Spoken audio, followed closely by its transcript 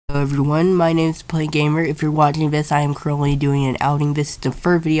Hello everyone, my name is Play Gamer. If you're watching this, I am currently doing an outing. This is the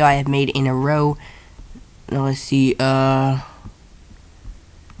third video I have made in a row. Now let's see, I'm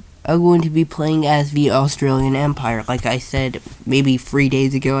going to be playing as the Australian Empire, like I said maybe 3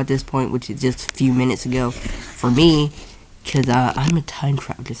 days ago at this point, which is just a few minutes ago for me, because I'm a time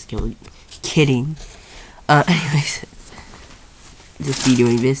traveler. Just kidding. Anyways, just be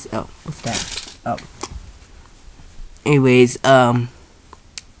doing this. Oh, what's that? Oh. Anyways,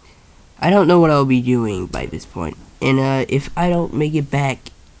 I don't know what I'll be doing by this point. And, if I don't make it back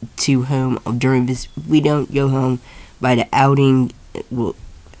to home during this, we don't go home by the outing, well,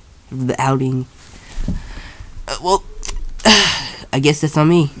 the outing, I guess that's on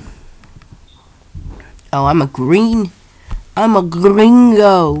me. Oh, I'm a gringo. I'm a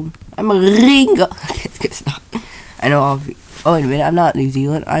ringo. I know all of you. Oh, wait a minute, I'm not New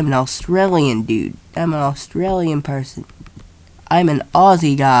Zealand. I'm an Australian dude. I'm an Australian person. I'm an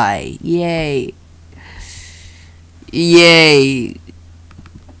Aussie guy. Yay. Yay.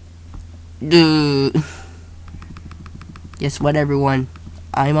 Dude. Guess what, everyone?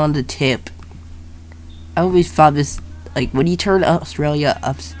 I'm on the tip. I always thought this, like, when you turn Australia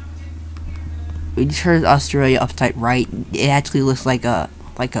upside right, it actually looks like a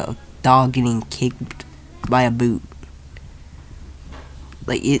dog getting kicked by a boot.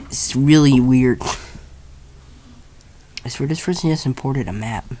 Like, it's really weird. I swear this person just imported a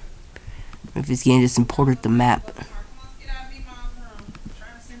map. If this game just imported the map.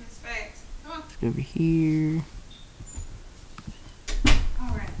 Over here.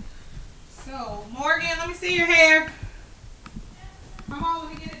 Alright. So, Morgan, let me see your hair. Come on,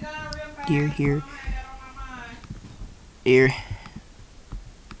 let me get it done real fast. Here. Here.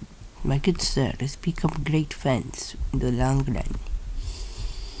 My good sir, let's become great friends in the long run.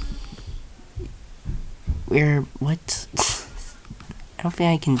 What? I don't think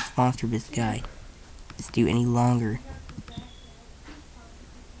I can sponsor this guy. Let's do any longer.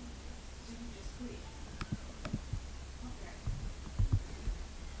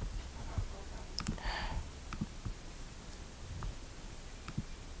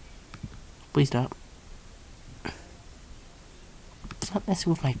 Please stop. Stop messing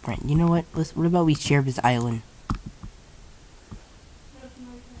with my friend. You know what? What about we share this island?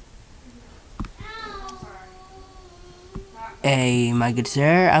 Hey, my good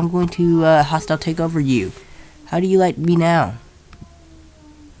sir, I'm going to hostile take over you. How do you like me now?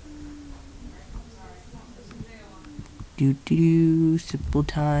 Simple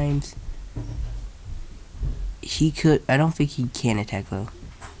times. He could. I don't think he can attack though.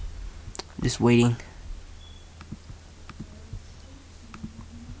 Just waiting.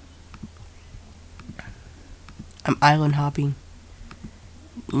 I'm island hopping.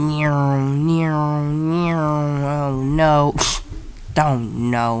 Oh no.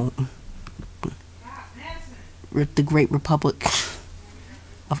 Don't know. Rip the Great Republic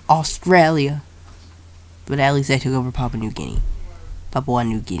of Australia. But at least I took over Papua New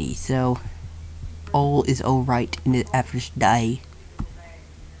Guinea. So all is alright in the average day.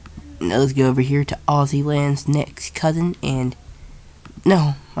 Now let's go over here to Aussie Land's next cousin and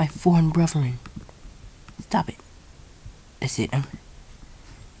no, my foreign brethren. Stop it. That's it.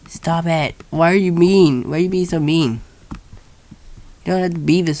 Stop it. Why are you mean? Why are you being so mean? You don't have to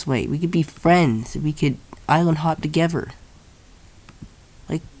be this way. We could be friends. We could island hop together.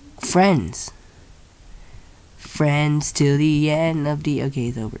 Like, friends. Friends till the end of the... Okay,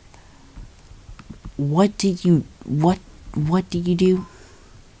 it's over. What did you do?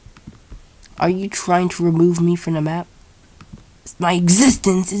 Are you trying to remove me from the map? My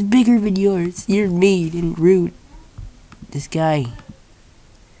existence is bigger than yours. You're mean and rude. This guy.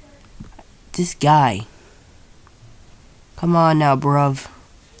 Come on now, bruv.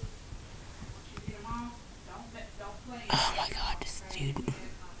 Oh my god, this dude.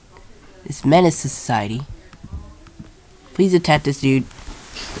 This menace to society. Please attack this dude.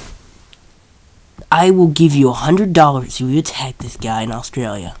 I will give you $100 if you attack this guy in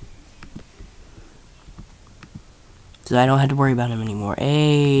Australia. So I don't have to worry about him anymore.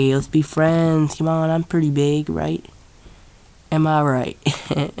 Hey, let's be friends. Come on, I'm pretty big, right? Am I right?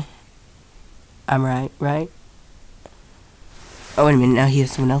 I'm right? Oh, wait a minute, now he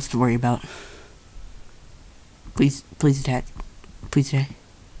has someone else to worry about. Please attack. Please attack.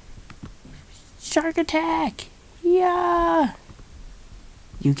 Shark attack! Yeah!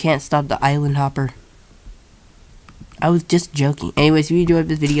 You can't stop the island hopper. I was just joking. Anyways, if you enjoyed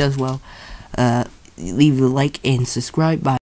this video as well, leave a like and subscribe. Bye.